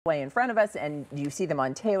way in front of us, and you see them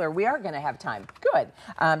on Taylor. We are going to have time, good,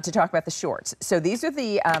 to talk about the shorts. So these are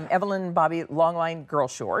the Evelyn Bobbie Longline Girl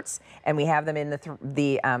Shorts, and we have them in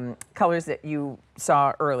the colors that you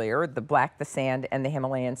saw earlier, the black, the sand, and the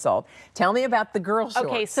Himalayan salt. Tell me about the girl shorts.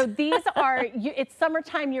 Okay, so these are, it's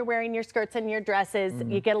summertime, you're wearing your skirts and your dresses,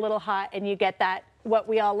 you get a little hot, and you get that, what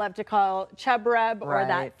we all love to call chub rub, or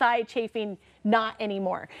that thigh chafing. Not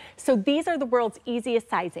anymore. So these are the world's easiest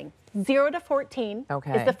sizing. 0 to 14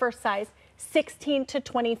 is the first size, 16 to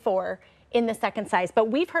 24 in the second size.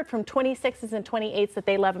 But we've heard from 26s and 28s that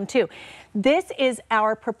they love them too. This is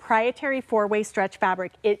our proprietary 4-way stretch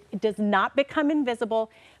fabric. It does not become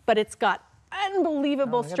invisible, but it's got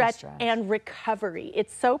unbelievable stretch and recovery.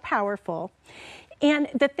 It's so powerful. And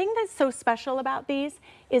the thing that's so special about these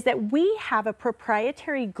is that we have a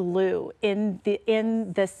proprietary glue in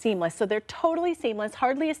the seamless. So they're totally seamless,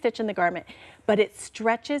 hardly a stitch in the garment, but it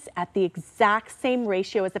stretches at the exact same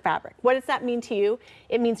ratio as the fabric. What does that mean to you?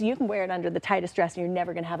 It means you can wear it under the tightest dress and you're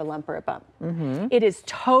never gonna have a lump or a bump. It is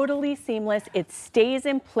totally seamless. It stays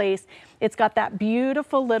in place. It's got that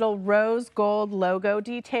beautiful little rose gold logo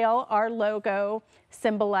detail. Our logo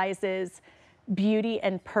symbolizes beauty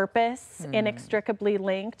and purpose, inextricably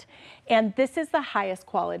linked. And this is the highest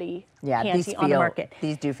quality panty on the market.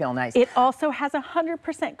 These do feel nice. It also has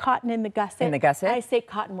 100% cotton in the gusset. In the gusset? I say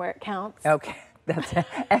cotton where it counts. Okay. That's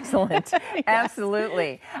excellent.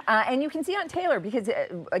 Absolutely. And you can see on Taylor, because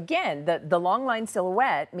again, the long line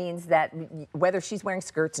silhouette means that whether she's wearing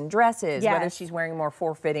skirts and dresses, whether she's wearing more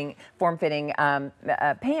form-fitting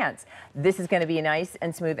pants, this is going to be nice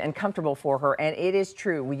and smooth and comfortable for her. And it is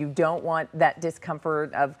true. You don't want that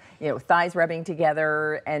discomfort of, thighs rubbing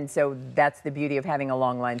together. And so that's the beauty of having a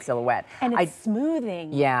long line silhouette. And it's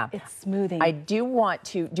smoothing. Yeah. It's smoothing. I do want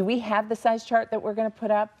to, do we have the size chart that we're going to put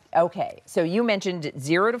up? Okay, so you mentioned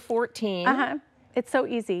 0 to 14. It's so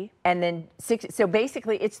easy. And then 6, so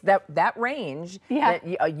basically it's that range that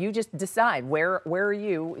you just decide where are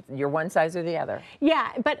you, your one size or the other.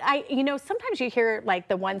 Yeah, but sometimes you hear like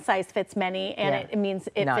the one size fits many, and it means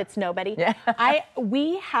it fits nobody.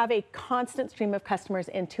 We have a constant stream of customers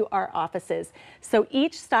into our offices. So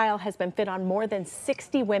each style has been fit on more than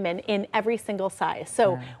 60 women in every single size.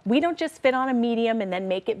 So we don't just fit on a medium and then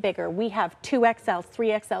make it bigger. We have 2XLs,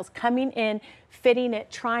 3XLs coming in, fitting it,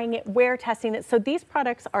 trying it, wear testing it. So these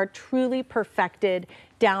products are truly perfected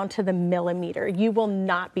down to the millimeter. You will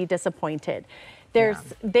not be disappointed.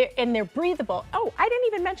 And they're breathable. Oh, I didn't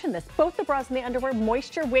even mention this. Both the bras and the underwear,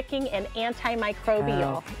 moisture wicking and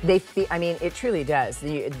antimicrobial. They feel, I mean, it truly does.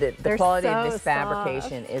 The quality of this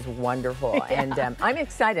fabrication is wonderful. And I'm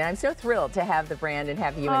excited. I'm so thrilled to have the brand and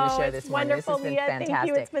have you in the show this morning. This has been fantastic. Thank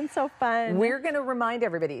you. It's been so fun. We're going to remind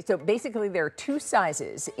everybody. So basically there are 2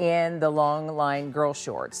 sizes in the long line girl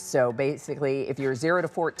shorts. So basically if you're 0 to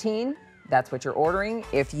 14, that's what you're ordering.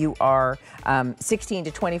 If you are 16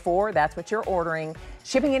 to 24, that's what you're ordering.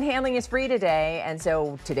 Shipping and handling is free today, and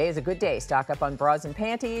so today is a good day. Stock up on bras and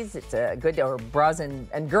panties. It's a good day, or bras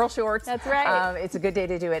and girl shorts. That's right. It's a good day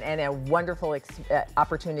to do it, and a wonderful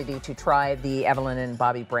opportunity to try the Evelyn and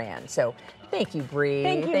Bobbie brand. So thank you, Bree.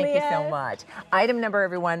 Thank you, Thank you so much. Item number,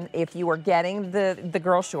 everyone, if you are getting the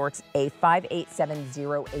girl shorts,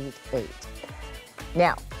 A587088.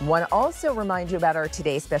 Now, want to also remind you about our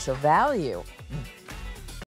today's special value.